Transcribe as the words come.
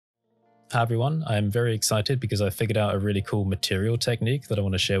Hi everyone, I'm very excited because I figured out a really cool material technique that I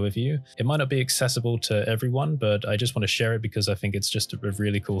want to share with you. It might not be accessible to everyone, but I just want to share it because I think it's just a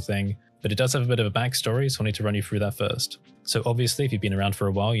really cool thing. But it does have a bit of a backstory, so I need to run you through that first. So obviously, if you've been around for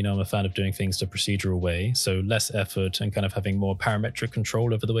a while, you know I'm a fan of doing things the procedural way, so less effort and kind of having more parametric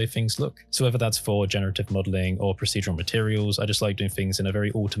control over the way things look. So whether that's for generative modeling or procedural materials, I just like doing things in a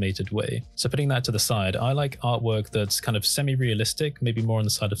very automated way. So putting that to the side, I like artwork that's kind of semi-realistic, maybe more on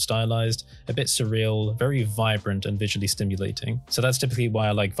the side of stylized, a bit surreal, very vibrant and visually stimulating. So that's typically why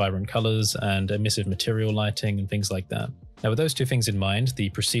I like vibrant colors and emissive material lighting and things like that. Now, with those two things in mind, the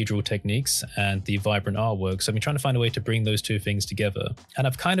procedural techniques and the vibrant artwork, so I've been trying to find a way to bring those two things together. And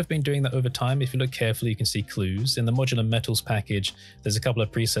I've kind of been doing that over time. If you look carefully, you can see clues. In the modular metals package, there's a couple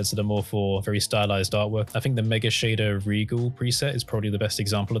of presets that are more for very stylized artwork. I think the Mega Shader Regal preset is probably the best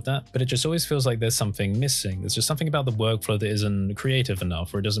example of that, but it just always feels like there's something missing. There's just something about the workflow that isn't creative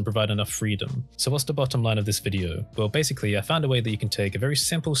enough, or it doesn't provide enough freedom. So what's the bottom line of this video? Well, basically, I found a way that you can take a very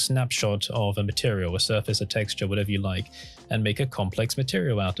simple snapshot of a material, a surface, a texture, whatever you like, and make a complex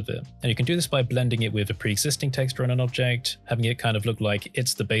material out of it. And you can do this by blending it with a pre-existing texture on an object, having it kind of look like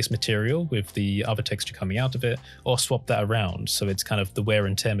it's the base material with the other texture coming out of it, or swap that around so it's kind of the wear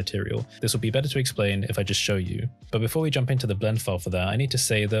and tear material. This will be better to explain if I just show you. But before we jump into the blend file for that, I need to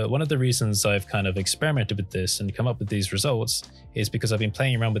say that one of the reasons I've kind of experimented with this and come up with these results is because I've been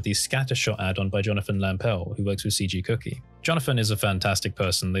playing around with the Scattershot add-on by Jonathan Lampel, who works with CG Cookie. Jonathan is a fantastic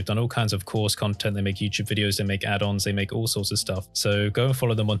person. They've done all kinds of course content, they make YouTube videos, they make add-ons, they make all sorts of stuff. So go and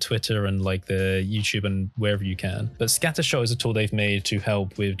follow them on Twitter and like their YouTube and wherever you can. But Scattershot is a tool they've made to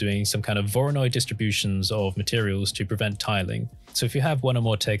help with doing some kind of Voronoi distributions of materials to prevent tiling. So if you have one or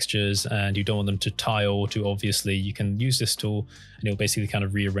more textures and you don't want them to tile too obviously, you can use this tool and it'll basically kind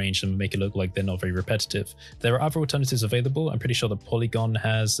of rearrange them and make it look like they're not very repetitive. There are other alternatives available. I'm pretty sure that Polygon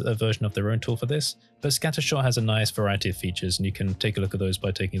has a version of their own tool for this, but Scattershot has a nice variety of features and you can take a look at those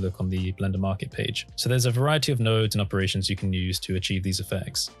by taking a look on the Blender Market page. So there's a variety of nodes and operations you can use to achieve these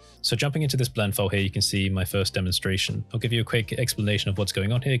effects. So jumping into this blend file here, you can see my first demonstration. I'll give you a quick explanation of what's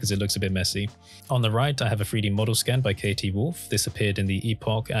going on here because it looks a bit messy. On the right, I have a 3D model scan by KT Wolf. This appeared in the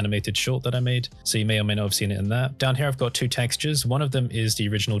Epoch animated short that I made, so you may or may not have seen it in that. Down here, I've got two textures. One of them is the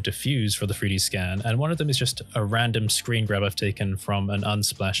original diffuse for the 3D scan, and one of them is just a random screen grab I've taken from an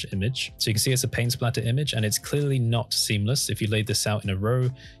unsplash image. So you can see it's a paint splatter image, and it's clearly not seamless. If you laid this out in a row,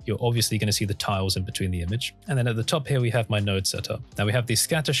 you're obviously going to see the tiles in between the image. And then at the top here, we have my node setup. Now we have the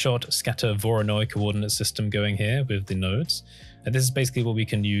Scattershot scatter Voronoi coordinate system going here with the nodes. And this is basically what we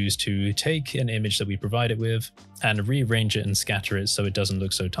can use to take an image that we provide it with and rearrange it and scatter it so it doesn't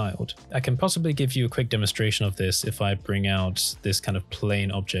look so tiled. I can possibly give you a quick demonstration of this if I bring out this kind of plain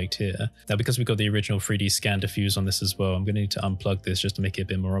object here. Now, because we've got the original 3D scan diffuse on this as well, I'm going to need to unplug this just to make it a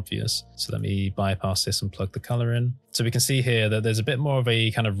bit more obvious. So let me bypass this and plug the color in. So we can see here that there's a bit more of a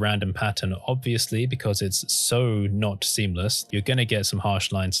kind of random pattern, obviously, because it's so not seamless, you're going to get some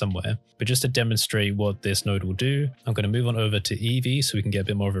harsh lines somewhere. But just to demonstrate what this node will do, I'm going to move on over to Eevee so we can get a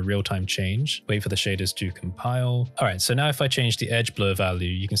bit more of a real-time change. Wait for the shaders to compile. All right, so now if I change the edge blur value,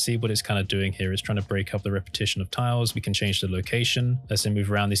 you can see what it's kind of doing here. It's trying to break up the repetition of tiles. We can change the location as they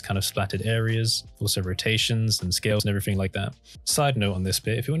move around these kind of splattered areas, also rotations and scales and everything like that. Side note on this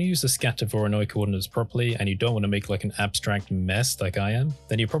bit, if you want to use the scatter Voronoi coordinates properly and you don't want to make like an abstract mess like I am,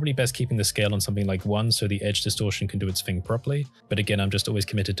 then you're probably best keeping the scale on something like 1 so the edge distortion can do its thing properly. But again, I'm just always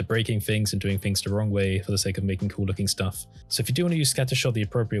committed to breaking things and doing things the wrong way for the sake of making cool looking stuff. So if you do want to use Scattershot the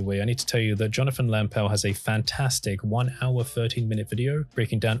appropriate way, I need to tell you that Jonathan Lampel has a fantastic 1 hour 13-minute video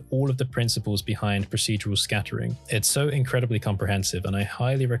breaking down all of the principles behind procedural scattering. It's so incredibly comprehensive and I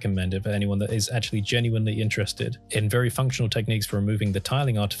highly recommend it for anyone that is actually genuinely interested in very functional techniques for removing the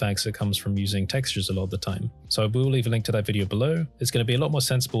tiling artifacts that comes from using textures a lot of the time. So I will leave a link to that video below. It's going to be a lot more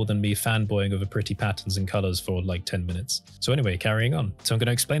sensible than me fanboying over pretty patterns and colors for like 10 minutes. So anyway, carrying on. So I'm going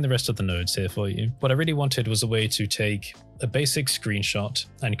to explain the rest of the nodes here for you. What I really wanted was a way to take a basic screenshot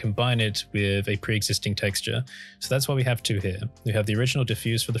and combine it with a pre-existing texture. So that's why we have two here. We have the original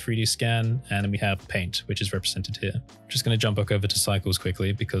diffuse for the 3D scan, and then we have paint, which is represented here. I'm just going to jump back over to cycles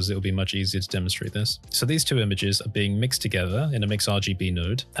quickly because it will be much easier to demonstrate this. So these two images are being mixed together in a mix RGB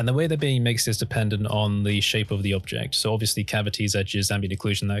node, and the way they're being mixed is dependent on the shape of the object. So obviously cavities, edges, ambient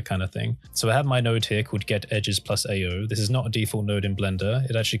occlusion, that kind of thing. So I have my node here called Get Edges plus AO. This is not a default node in Blender.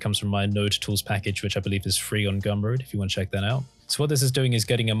 It actually comes from my node tools package, which I believe is free on Gumroad if you want to check that out. So what this is doing is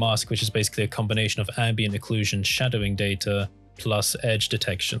getting a mask, which is basically a combination of ambient occlusion shadowing data plus edge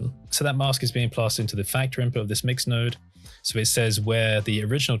detection. So that mask is being passed into the factor input of this mix node. So it says where the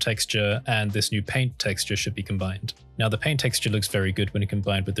original texture and this new paint texture should be combined. Now the paint texture looks very good when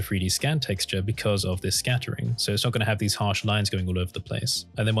combined with the 3D scan texture because of this scattering. So it's not going to have these harsh lines going all over the place.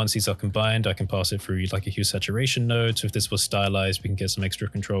 And then once these are combined, I can pass it through like a hue saturation node. So if this was stylized, we can get some extra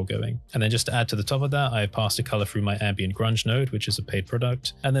control going. And then just to add to the top of that, I passed a color through my ambient grunge node, which is a paid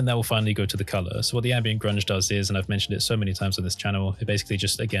product. And then that will finally go to the color. So what the ambient grunge does is, and I've mentioned it so many times on this channel, it basically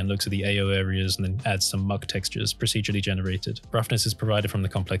just again looks at the AO areas and then adds some muck textures procedurally generated. Roughness is provided from the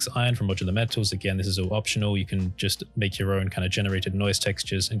complex iron from modular metals. Again, this is all optional. You can just make your own kind of generated noise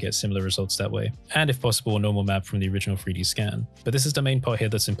textures and get similar results that way. And if possible, a normal map from the original 3D scan. But this is the main part here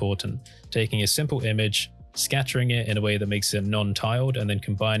that's important. Taking a simple image, scattering it in a way that makes it non-tiled, and then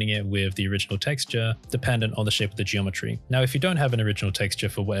combining it with the original texture dependent on the shape of the geometry. Now, if you don't have an original texture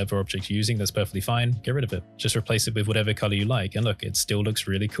for whatever object you're using, that's perfectly fine. Get rid of it. Just replace it with whatever color you like. And look, it still looks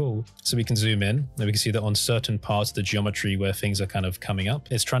really cool. So we can zoom in and we can see that on certain parts of the geometry where things are kind of coming up,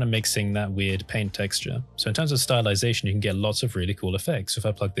 it's trying to mixing that weird paint texture. So in terms of stylization, you can get lots of really cool effects. So if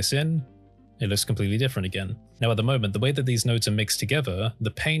I plug this in, it looks completely different again. Now at the moment, the way that these nodes are mixed together, the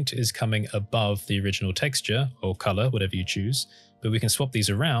paint is coming above the original texture or color, whatever you choose, but we can swap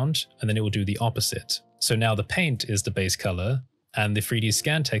these around and then it will do the opposite. So now the paint is the base color and the 3D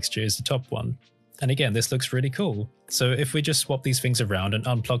scan texture is the top one. And again, this looks really cool. So if we just swap these things around and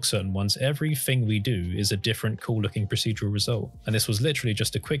unplug certain ones, everything we do is a different cool looking procedural result. And this was literally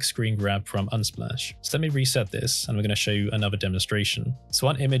just a quick screen grab from Unsplash. So let me reset this and we're going to show you another demonstration. So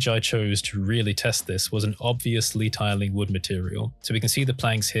one image I chose to really test this was an obviously tiling wood material. So we can see the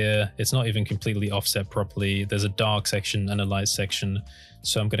planks here. It's not even completely offset properly. There's a dark section and a light section.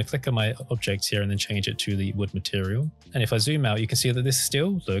 So I'm going to click on my object here and then change it to the wood material. And if I zoom out, you can see that this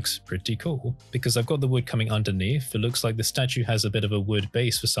still looks pretty cool because I've got the wood coming underneath. It looks like the statue has a bit of a wood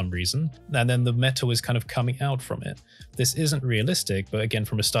base for some reason. And then the metal is kind of coming out from it. This isn't realistic, but again,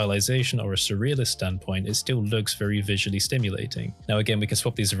 from a stylization or a surrealist standpoint, it still looks very visually stimulating. Now, again, we can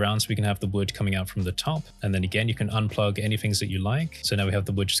swap these around so we can have the wood coming out from the top. And then again, you can unplug any things that you like. So now we have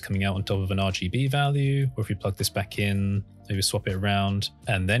the wood just coming out on top of an RGB value, or if you plug this back in, maybe swap it around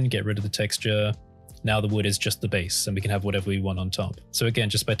and then get rid of the texture. Now the wood is just the base and we can have whatever we want on top. So again,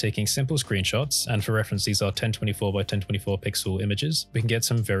 just by taking simple screenshots, and for reference, these are 1024 by 1024 pixel images, we can get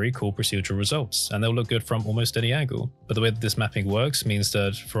some very cool procedural results and they'll look good from almost any angle. But the way that this mapping works means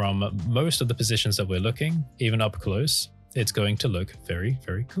that from most of the positions that we're looking, even up close, it's going to look very,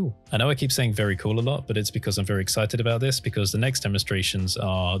 very cool. I know I keep saying very cool a lot, but it's because I'm very excited about this because the next demonstrations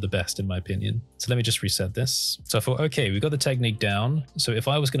are the best in my opinion. So let me just reset this. So I thought, okay, we got the technique down. So if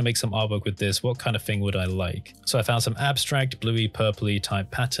I was going to make some artwork with this, what kind of thing would I like? So I found some abstract bluey purpley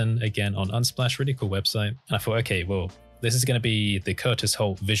type pattern again on Unsplash, really cool website. And I thought, okay, well, this is going to be the Curtis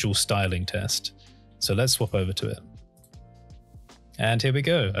Holt visual styling test. So let's swap over to it. And here we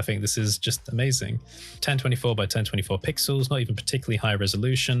go. I think this is just amazing. 1024 by 1024 pixels, not even particularly high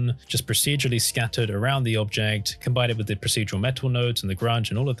resolution, just procedurally scattered around the object, combine it with the procedural metal nodes and the grunge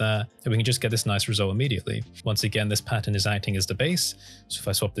and all of that, and we can just get this nice result immediately. Once again, this pattern is acting as the base. So if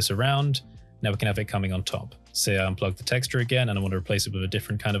I swap this around, now we can have it coming on top. Say I unplug the texture again and I want to replace it with a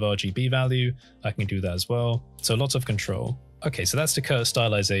different kind of RGB value, I can do that as well. So lots of control. Okay, so that's the Kurt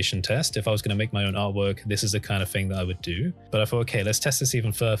stylization test. If I was going to make my own artwork, this is the kind of thing that I would do. But I thought, okay, let's test this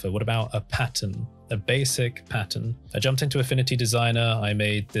even further. What about a pattern? A basic pattern. I jumped into Affinity Designer. I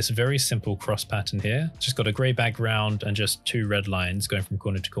made this very simple cross pattern here. Just got a gray background and just two red lines going from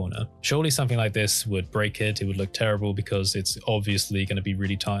corner to corner. Surely something like this would break it. It would look terrible because it's obviously going to be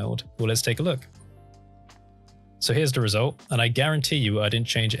really tiled. Well, let's take a look. So here's the result, and I guarantee you I didn't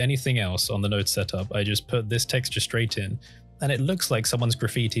change anything else on the node setup. I just put this texture straight in, and it looks like someone's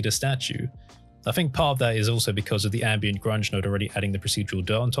graffitied a statue. I think part of that is also because of the ambient grunge node already adding the procedural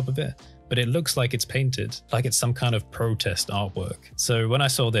dirt on top of it, but it looks like it's painted, like it's some kind of protest artwork. So when I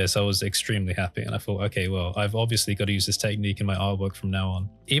saw this, I was extremely happy and I thought, okay, well, I've obviously got to use this technique in my artwork from now on.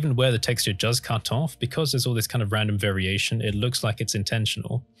 Even where the texture does cut off, because there's all this kind of random variation, it looks like it's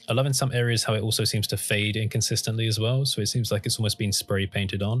intentional. I love in some areas how it also seems to fade inconsistently as well, so it seems like it's almost been spray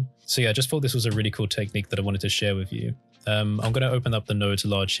painted on. So yeah, I just thought this was a really cool technique that I wanted to share with you. I'm going to open up the nodes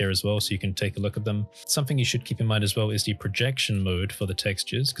large here as well so you can take a look at them. Something you should keep in mind as well is the projection mode for the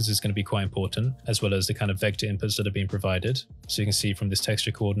textures, because it's going to be quite important, as well as the kind of vector inputs that are being provided. So you can see from this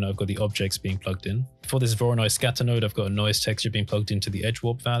texture coordinate, I've got the objects being plugged in. For this Voronoi scatter node, I've got a noise texture being plugged into the edge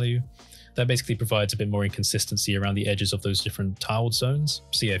warp value. that basically provides a bit more inconsistency around the edges of those different tiled zones.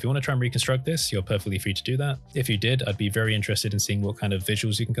 So yeah, if you want to try and reconstruct this, you're perfectly free to do that. If you did, I'd be very interested in seeing what kind of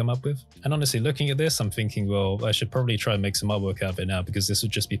visuals you can come up with. And honestly, looking at this, I'm thinking, well, I should probably try and make some artwork out of it now, because this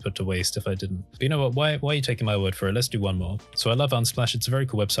would just be put to waste if I didn't. But you know what, why are you taking my word for it? Let's do one more. So I love Unsplash. It's a very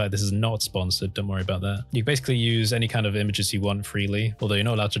cool website. This is not sponsored, don't worry about that. You basically use any kind of images you want freely, although you're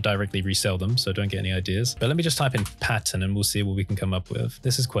not allowed to directly resell them, so don't get any ideas. But let me just type in pattern and we'll see what we can come up with.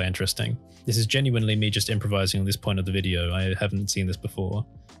 This is quite interesting. This is genuinely me just improvising on this point of the video. I haven't seen this before.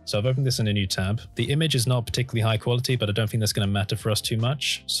 So I've opened this in a new tab. The image is not particularly high quality, but I don't think that's going to matter for us too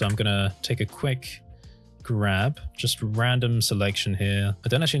much. So I'm going to take a quick grab, just random selection here. I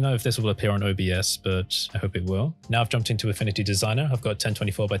don't actually know if this will appear on OBS, but I hope it will. Now I've jumped into Affinity Designer. I've got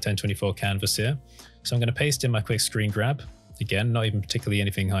 1024 by 1024 canvas here. So I'm going to paste in my quick screen grab. Again, not even particularly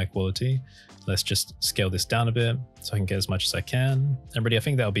anything high quality. Let's just scale this down a bit so I can get as much as I can. And really, I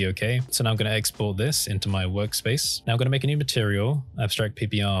think that'll be okay. So now I'm going to export this into my workspace. Now I'm going to make a new material, Abstract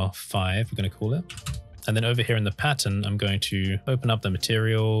PBR 5, we're going to call it. And then over here in the pattern, I'm going to open up the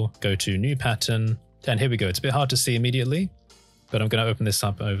material, go to new pattern. And here we go. It's a bit hard to see immediately, but I'm going to open this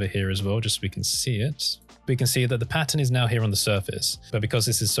up over here as well, just so we can see it. We can see that the pattern is now here on the surface, but because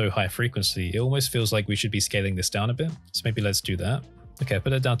this is so high frequency, it almost feels like we should be scaling this down a bit. So maybe let's do that. Okay,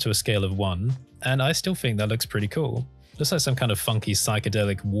 put it down to a scale of 1, and I still think that looks pretty cool. Looks like some kind of funky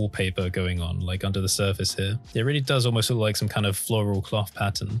psychedelic wallpaper going on, like under the surface here. It really does almost look like some kind of floral cloth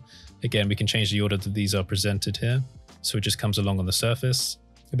pattern. Again, we can change the order that these are presented here. So it just comes along on the surface.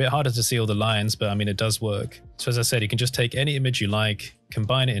 A bit harder to see all the lines, but I mean, it does work. So as I said, you can just take any image you like,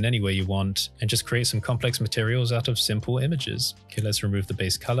 combine it in any way you want, and just create some complex materials out of simple images. Okay, let's remove the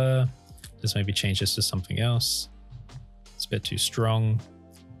base color. Let's maybe change this to something else. It's a bit too strong.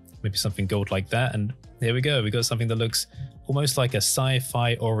 Maybe something gold like that. And there we go. We got something that looks almost like a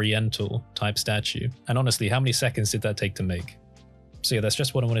sci-fi oriental type statue. And honestly, how many seconds did that take to make? So yeah, that's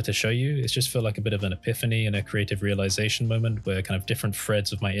just what I wanted to show you. It's just felt like a bit of an epiphany and a creative realization moment where kind of different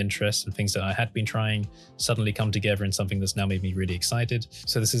threads of my interests and things that I had been trying suddenly come together in something that's now made me really excited.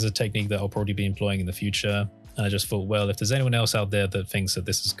 So this is a technique that I'll probably be employing in the future. And I just thought, well, if there's anyone else out there that thinks that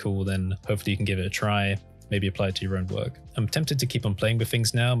this is cool, then hopefully you can give it a try. Maybe apply it to your own work. I'm tempted to keep on playing with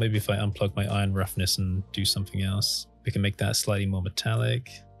things now. Maybe if I unplug my iron roughness and do something else, we can make that slightly more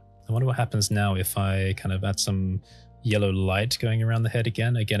metallic. I wonder what happens now if I kind of add some yellow light going around the head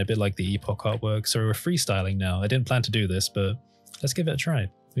again. Again, a bit like the Epoch artwork. So we're freestyling now. I didn't plan to do this, but let's give it a try.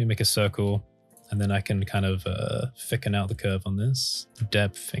 Let me make a circle, and then I can kind of thicken out the curve on this.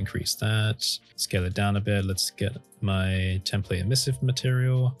 Depth, increase that. Scale it down a bit. Let's get my template emissive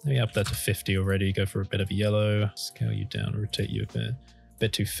material. Let me up that to 50 already. Go for a bit of yellow. Scale you down, rotate you a bit.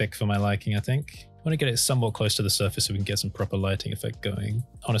 Bit too thick for my liking, I think. I want to get it somewhat close to the surface so we can get some proper lighting effect going.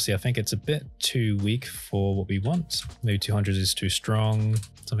 Honestly, I think it's a bit too weak for what we want. Maybe 200 is too strong.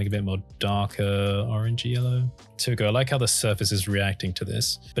 Something a bit more darker, orangey yellow. So we go. I like how the surface is reacting to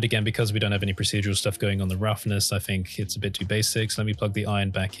this. But again, because we don't have any procedural stuff going on the roughness, I think it's a bit too basic. So let me plug the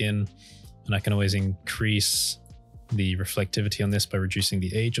iron back in, and I can always increase the reflectivity on this by reducing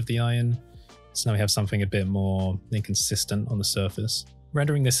the age of the iron. So now we have something a bit more inconsistent on the surface.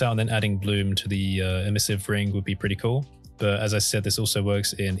 Rendering this out and then adding bloom to the emissive ring would be pretty cool. But as I said, this also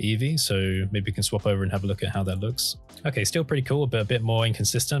works in Eevee, so maybe we can swap over and have a look at how that looks. Okay, still pretty cool, but a bit more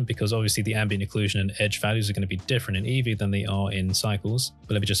inconsistent because obviously the ambient occlusion and edge values are going to be different in Eevee than they are in Cycles.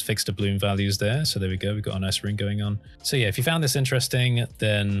 But let me just fix the bloom values there. So there we go, we've got a nice ring going on. So yeah, if you found this interesting,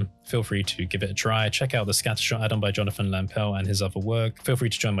 then feel free to give it a try. Check out the Scattershot add-on by Jonathan Lampel and his other work. Feel free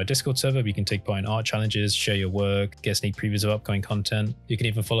to join my Discord server where you can take part in art challenges, share your work, get sneak previews of upcoming content. You can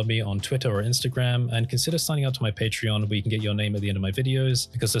even follow me on Twitter or Instagram, and consider signing up to my Patreon where you can get your name at the end of my videos,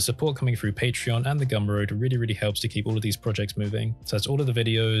 because the support coming through Patreon and the Gumroad really helps to keep all of these projects moving. So that's all of the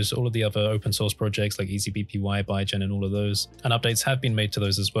videos, all of the other open source projects like EasyBPY, Bygen, and all of those. And updates have been made to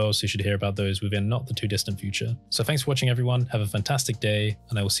those as well, so you should hear about those within not the too distant future. So thanks for watching, everyone. Have a fantastic day,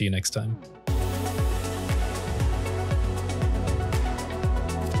 and I will see you next time.